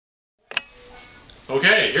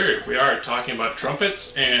Okay, here we are talking about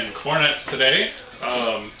trumpets and cornets today.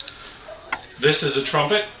 This is a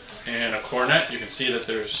trumpet and a cornet. You can see that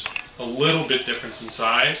there's a little bit difference in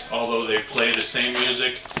size, although they play the same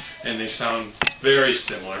music and they sound very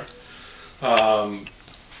similar. I'll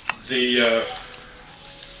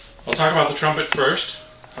talk about the trumpet first.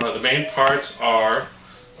 The main parts are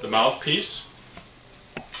the mouthpiece.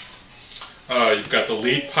 You've got the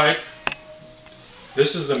lead pipe.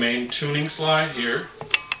 This is the main tuning slide here.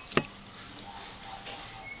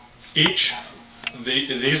 These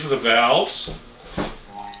are the valves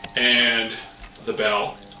and the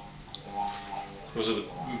bell. Those are the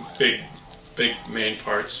big main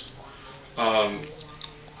parts.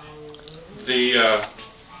 The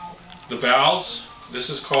valves.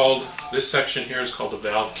 This section here is called the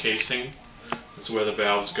valve casing. That's where the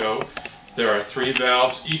valves go. There are 3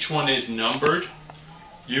 valves. Each one is numbered.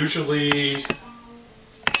 Usually,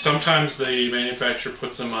 sometimes the manufacturer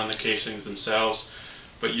puts them on the casings themselves,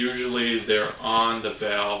 but usually they're on the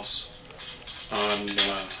valves, on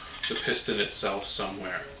the piston itself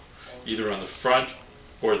somewhere, either on the front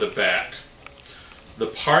or the back. The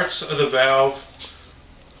parts of the valve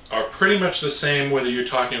are pretty much the same whether you're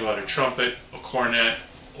talking about a trumpet, a cornet,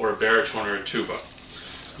 or a baritone or a tuba.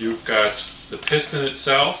 You've got the piston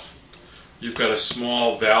itself. You've got a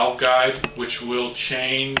small valve guide which will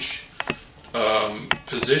change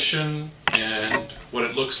position and what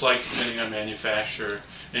it looks like depending on manufacturer,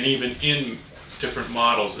 and even in different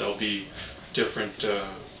models there'll be different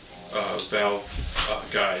valve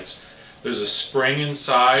guides. There's a spring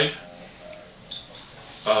inside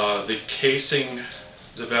the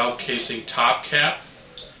valve casing top cap,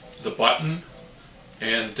 the button,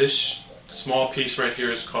 and this small piece right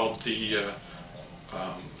here is called the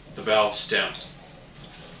valve stem.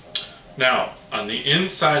 Now, on the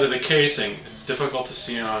inside of the casing, it's difficult to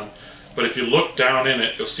see but if you look down in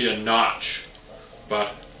it, you'll see a notch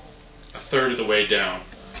about 1/3 of the way down.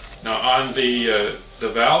 Now, on the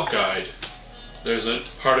valve guide, there's a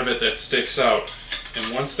part of it that sticks out,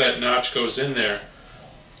 and once that notch goes in there,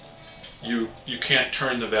 you can't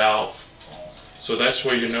turn the valve. So that's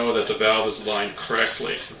where you know that the valve is aligned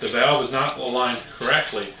correctly. If the valve is not aligned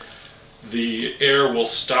correctly, the air will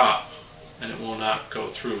stop and it will not go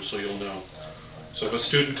through, so you'll know. So if a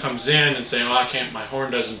student comes in and saying, "Oh, my horn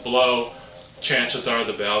doesn't blow," chances are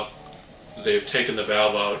they've taken the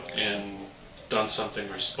valve out and done something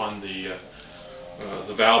or spun the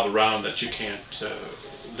valve around that you can't,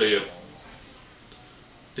 the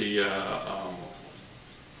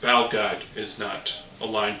valve guide is not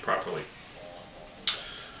aligned properly.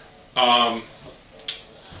 On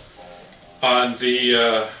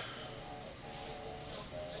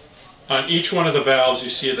each one of the valves you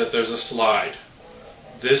see that there's a slide.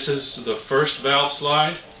 This is the first valve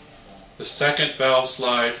slide, the second valve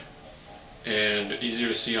slide, and easier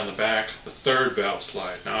to see on the back, the third valve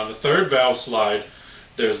slide. Now on the third valve slide,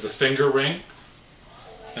 there's the finger ring,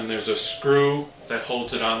 and there's a screw that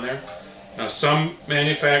holds it on there. Now some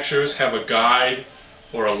manufacturers have a guide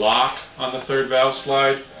or a lock on the third valve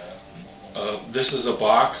slide. This is a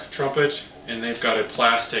Bach trumpet, and they've got a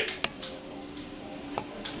plastic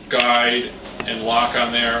guide and lock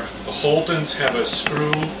on there. The Holtons have a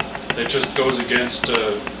screw that just goes against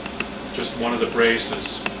just one of the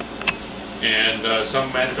braces, and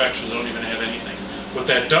some manufacturers don't even have anything. What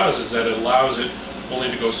that does is that it allows it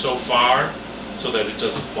only to go so far so that it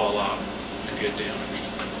doesn't fall out and get damaged.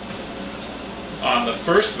 On the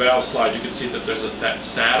first valve slide, you can see that there's a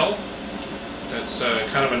saddle. That's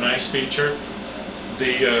kind of a nice feature.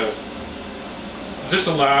 This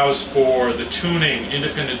allows for the tuning,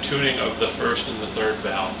 independent tuning of the first and the third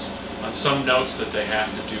valves. On some notes that they have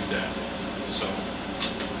to do that. So,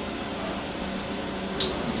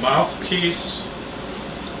 mouthpiece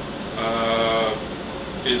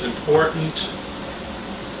is important.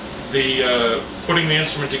 Putting the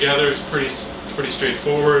instrument together is pretty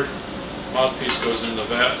straightforward. Mouthpiece goes in the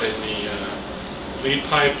lead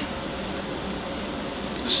pipe.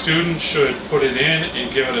 The student should put it in and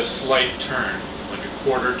give it a slight turn, like a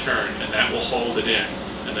quarter turn, and that will hold it in.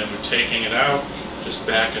 And then when taking it out, just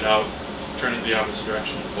back it out, turn it the opposite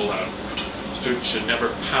direction and pull out. The student should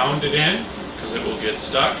never pound it in because it will get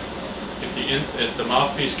stuck. If the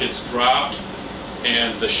mouthpiece gets dropped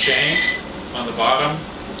and the shank on the bottom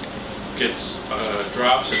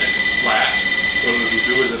drops and it gets flat, what it'll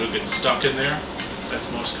do is it'll get stuck in there. That's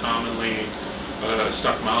most commonly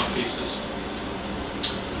stuck mouthpieces.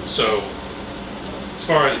 So, as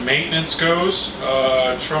far as maintenance goes,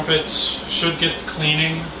 trumpets should get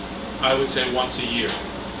cleaning, I would say, once a year.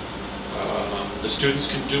 The students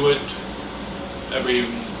can do it every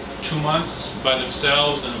 2 months by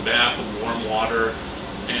themselves in a bath of warm water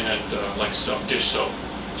and like dish soap.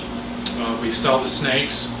 We sell the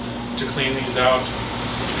snakes to clean these out.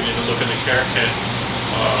 You can either look in the care kit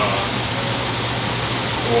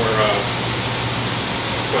or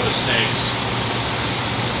for the snakes.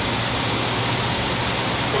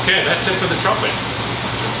 Okay, that's it for the trumpet.